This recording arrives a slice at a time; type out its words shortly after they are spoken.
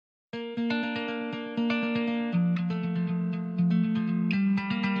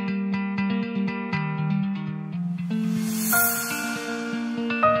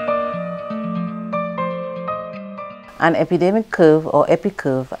An epidemic curve, or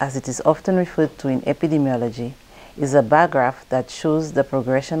epicurve as it is often referred to in epidemiology, is a bar graph that shows the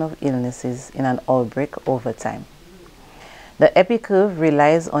progression of illnesses in an outbreak over time. The epicurve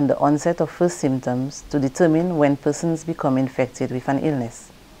relies on the onset of first symptoms to determine when persons become infected with an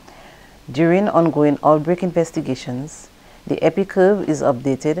illness. During ongoing outbreak investigations, the epicurve is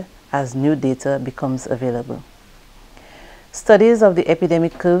updated as new data becomes available. Studies of the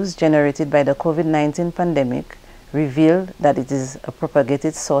epidemic curves generated by the COVID-19 pandemic revealed that it is a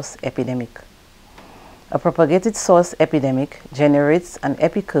propagated source epidemic. A propagated source epidemic generates an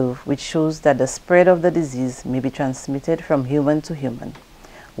epicurve which shows that the spread of the disease may be transmitted from human to human,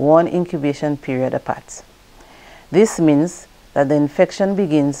 one incubation period apart. This means that the infection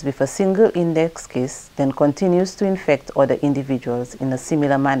begins with a single index case, then continues to infect other individuals in a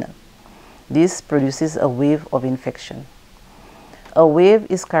similar manner. This produces a wave of infection. A wave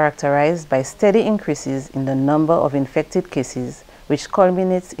is characterized by steady increases in the number of infected cases, which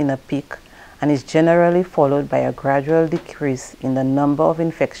culminates in a peak and is generally followed by a gradual decrease in the number of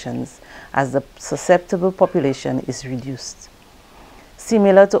infections as the susceptible population is reduced.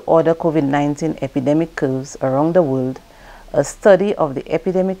 Similar to other COVID-19 epidemic curves around the world, a study of the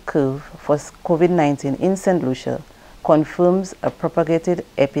epidemic curve for COVID-19 in St Lucia confirms a propagated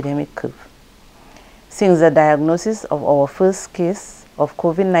epidemic curve. Since the diagnosis of our first case of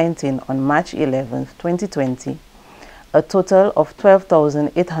COVID-19 on March 11, 2020, a total of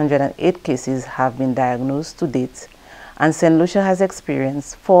 12,808 cases have been diagnosed to date, and St Lucia has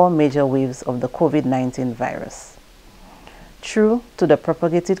experienced 4 major waves of the COVID-19 virus. True to the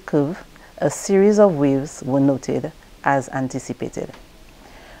propagated curve, a series of waves were noted as anticipated.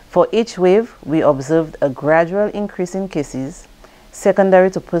 For each wave, we observed a gradual increase in cases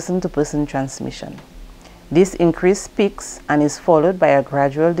secondary to person-to-person transmission. This increase peaks and is followed by a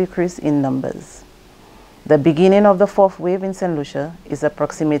gradual decrease in numbers. The beginning of the 4th wave in St Lucia is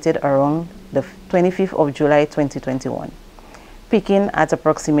approximated around the 25th of July 2021, peaking at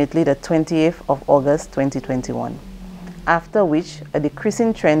approximately the 28th of August 2021, after which a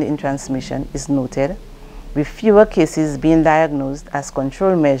decreasing trend in transmission is noted, with fewer cases being diagnosed as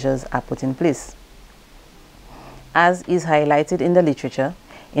control measures are put in place. As is highlighted in the literature,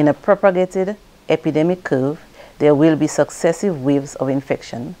 in a propagated epidemic curve, there will be successive waves of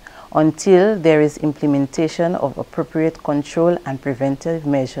infection until there is implementation of appropriate control and preventive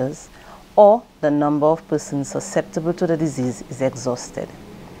measures, or the number of persons susceptible to the disease is exhausted.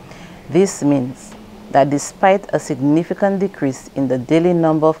 This means that despite a significant decrease in the daily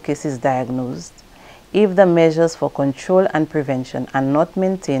number of cases diagnosed, if the measures for control and prevention are not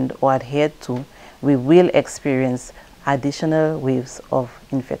maintained or adhered to, we will experience additional waves of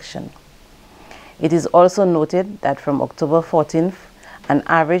infection. It is also noted that from October 14th, an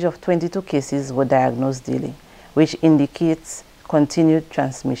average of 22 cases were diagnosed daily, which indicates continued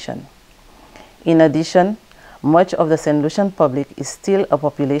transmission. In addition, much of the St. Lucian public is still a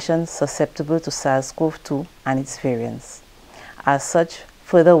population susceptible to SARS-CoV-2 and its variants. As such,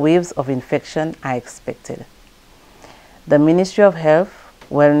 further waves of infection are expected. The Ministry of Health,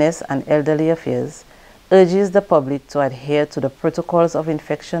 Wellness and Elderly Affairs urges the public to adhere to the protocols of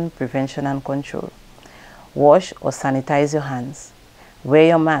infection prevention and control. Wash or sanitize your hands. Wear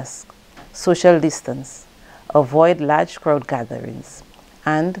your mask. Social distance. Avoid large crowd gatherings.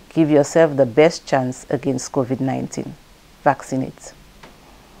 And give yourself the best chance against COVID-19. Vaccinate.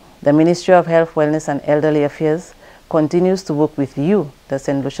 The Ministry of Health, Wellness and Elderly Affairs continues to work with you, the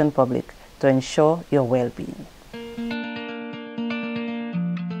St. Lucian public, to ensure your well-being.